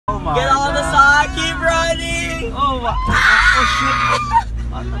my Get on the side, keep running! Oh, oh shit!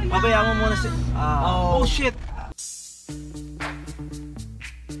 Pabayaan mo muna si... oh shit!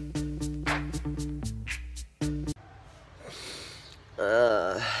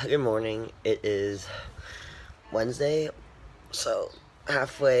 Good morning. It is Wednesday, so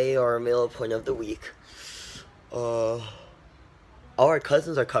halfway or middle point of the week. All our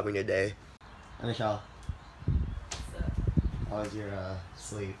cousins are coming today. Michelle, how was your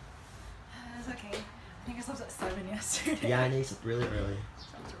sleep? It was okay. I think I slept at 7 yesterday. Yeah, I slept really early.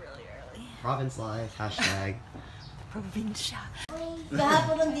 Slept really early. Province life, hashtag. Probinsya.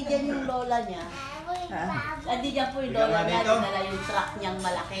 Kahapon hindi dyan yung lola niya. Hindi dyan po yung lola niya. Dinala yung truck niyang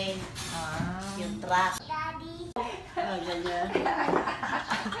malaki. Yung truck. Daddy. Oh, ganyan.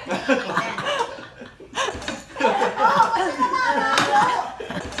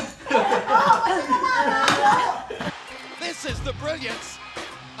 This is the brilliance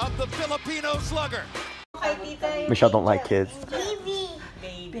of the Filipino slugger. Michelle don't like kids. Baby.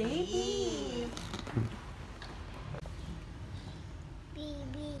 Baby.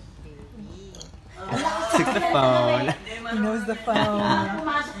 Took the phone. He knows the phone.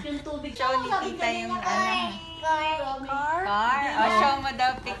 Pumasok yung tubig. Show ni tita yung car. Oh, show mo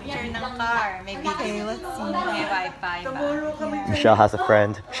daw picture ng car. May video. Okay, let's see. May wifi ba? Michelle has a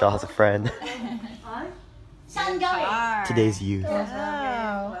friend. Michelle has a friend. Saan gawin? Car. Today's you.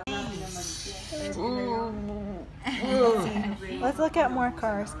 Wow. Let's look at more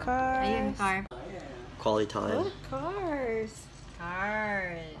cars. Cars. Ayun, car. Quality time. Oh, cars.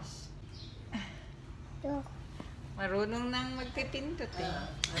 Cars. Marunong nang magpipindot eh.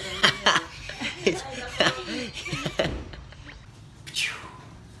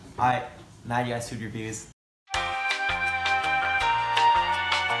 Alright, now you guys food reviews.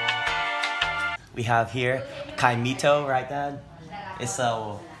 We have here kaimito, right, Dad? It's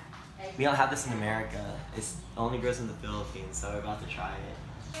we don't have this in America. It's only grows in the Philippines, so we're about to try it.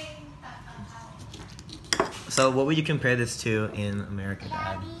 So, what would you compare this to in America,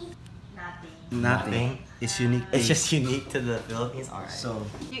 Dad? Nothing. It's unique. It's just unique to the Philippines. All right. So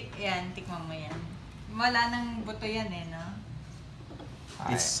Yan, tikman mo yan. Wala nang buto yan eh, no?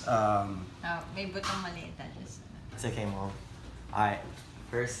 it's Oh, may butong maliit. It's okay, Mom. All right.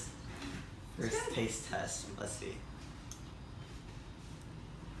 First taste test. Let's see.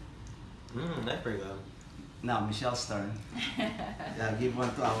 That's pretty good. now Michelle's turn. Yeah, give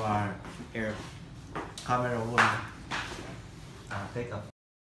one to our camera woman. Take a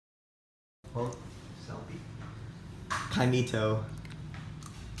selfie. Kaimito.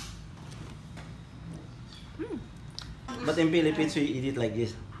 But in Philippines we eat it like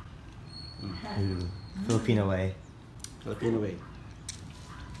this. Ooh, Filipino way. Filipino way.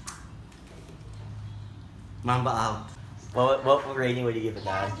 Mamba out. What rating would you give it,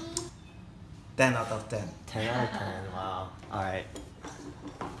 Dad? 10 out of 10. 10 out of 10. Wow. All right.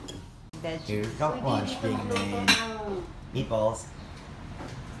 That's Here we go. Lunch being made. Meatballs.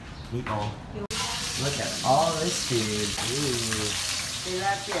 Meatball. Look at all this food.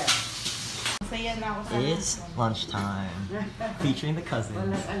 It's lunchtime. Featuring the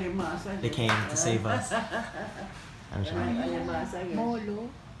cousins. They came to save us. I'm sure. Molo.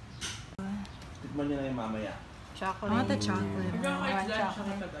 Tikman nyo na yung mamaya. chocolate. I want the chocolate. I want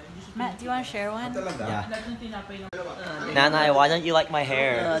chocolate. Matt, do you want to share one? Yeah. Nanay, why don't you like my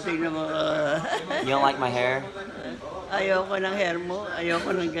hair? Tingnan mo. You don't like my hair? Ayoko ng hair mo.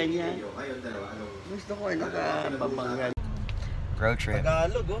 Ayoko ng ganyan. Gusto ko nakapabanggan. Road trip.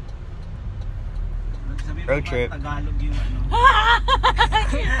 Tagalog, oh. Road trip. Tagalog yung ano.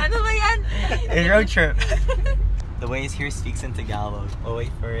 Ano ba yan? It's road trip. The ways here speaks in Tagalog. Oh,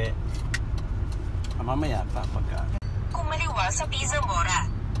 wait for it. Mamaya pa pagka. Kumaliwa sa Pizza Mora.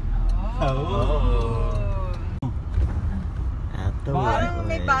 Oh. At the Parang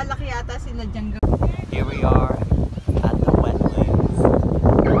may wetlands. balak yata sila dyan. Here we are at the wetlands.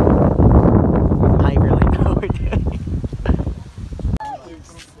 I really know what we're doing.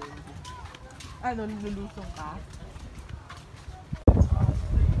 Ano, nilulusong ka?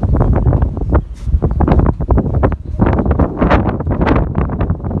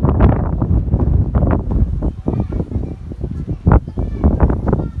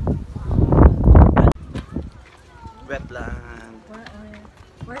 Wetland.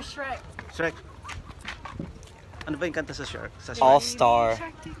 Where's Shrek? Shrek. Ano ba yung kanta sa Shrek? Sa Shrek? All Star.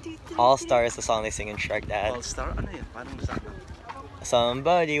 All Star is the song they sing in Shrek, Dad. All Star? Ano yun? Parang masama.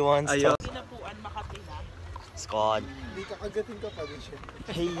 Somebody wants Ayo. to. Squad.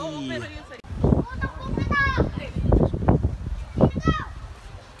 Hey.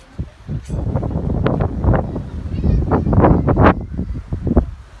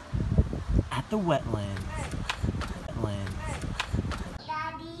 the wetlands.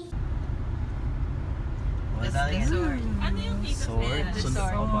 What is that again? Sword?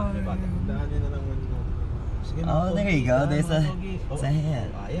 Oh, there you go. There's a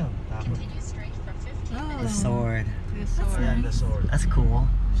hand. The sword. Ayan, the sword. That's cool.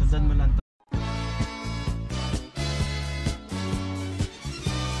 Sundan mo lang to.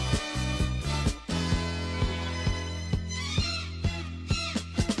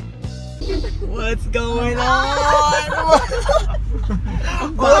 What's going on?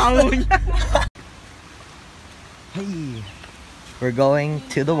 Hey, we're going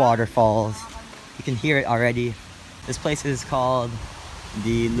to the waterfalls. You can hear it already. This place is called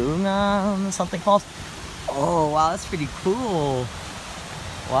the Lunga something falls. Oh wow, that's pretty cool.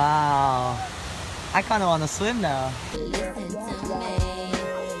 Wow, I kind of want to swim now.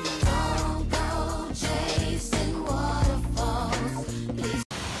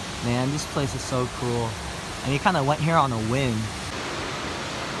 Man, this place is so cool. And we kind of went here on a whim.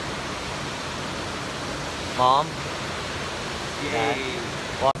 Mom? Dad?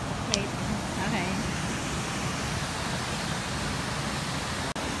 What? Wait. Okay.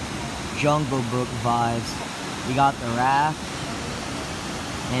 Jungle Book vibes. We got the raft.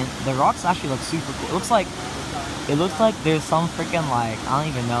 And the rocks actually look super cool. It looks like there's some freaking like, I don't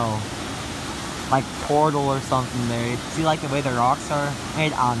even know, like portal or something there. See like the way the rocks are? I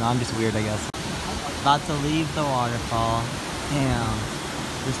don't know, I'm just weird I guess. About to leave the waterfall. Damn,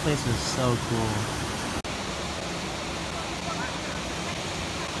 this place is so cool.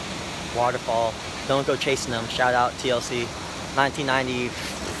 Waterfall, don't go chasing them. Shout out TLC,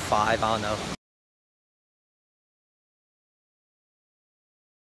 1995, I don't know.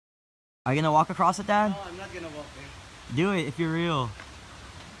 Are you gonna walk across it, Dad? No, I'm not gonna walk there. Do it if you're real.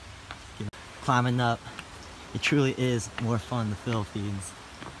 Climbing up. It truly is more fun in the Philippines.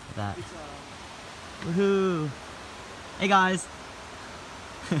 Look at that. Woohoo! Hey guys!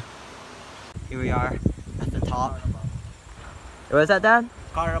 Here we are at the top. What is that, Dad?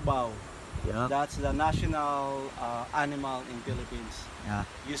 Carabao. Yeah. That's the national animal in Philippines. Yeah.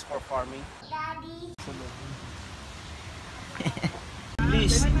 Used for farming.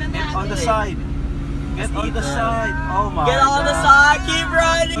 Please, get on the side. Get on the side. Oh my. Get on the side, keep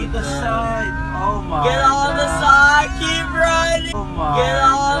running! On the side. Oh my. Get on the side, keep running! Oh my. Get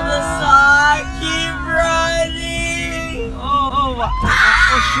on the side, keep running! Oh my.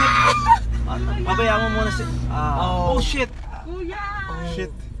 Oh shit. Pabayaan mo muna si... oh shit.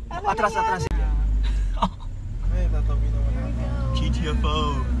 Shit. Atras. Ay, tatabi naman ako.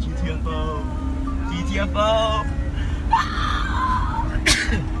 GTFO!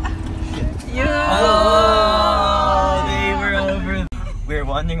 Yeah. Oh, they were over. We were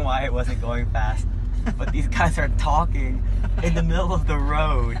wondering why it wasn't going fast, but these guys are talking in the middle of the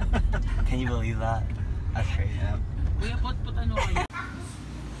road. Can you believe that? That's crazy.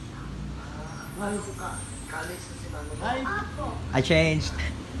 I changed.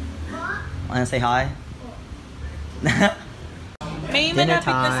 Wanna say hi? May Dinner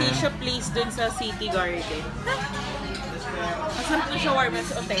malapit na time. siya place dun sa City Garden. Masarap na shawarma,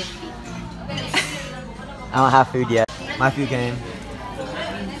 it's authentic. I don't have food yet. My food came.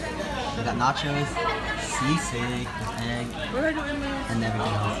 We got nachos, sisig, with egg, and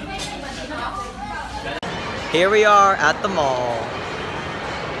everything else. Here we are at the mall.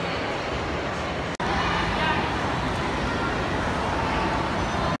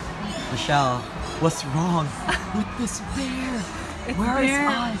 Michelle, what's wrong with this bear? It's Where is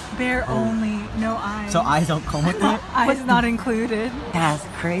eyes? bear only, no eyes. So eyes don't come with it? Eyes not included. That's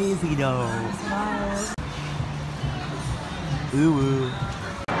crazy though. Ooh woo.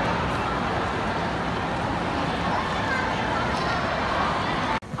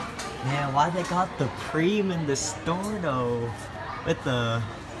 Man, why they got the Preem in the store though? With the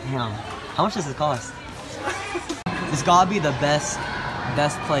damn. How much does it cost? It's gotta be the best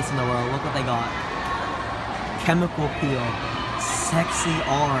place in the world. Look what they got. Chemical peel, sexy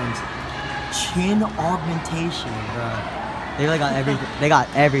arms, chin augmentation, bro. They really got everything. They got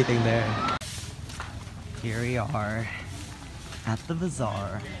everything there. Here we are at the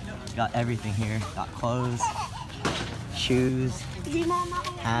bazaar. Got everything here. Got clothes, shoes,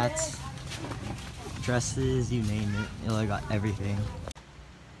 hats, dresses, you name it. They really got everything.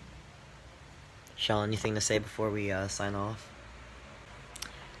 Sean, anything to say before we sign off?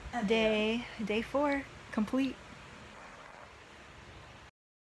 Day 4, complete.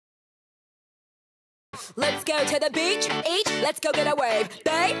 Let's go to the beach, eat, let's go get a wave.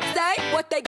 They say what they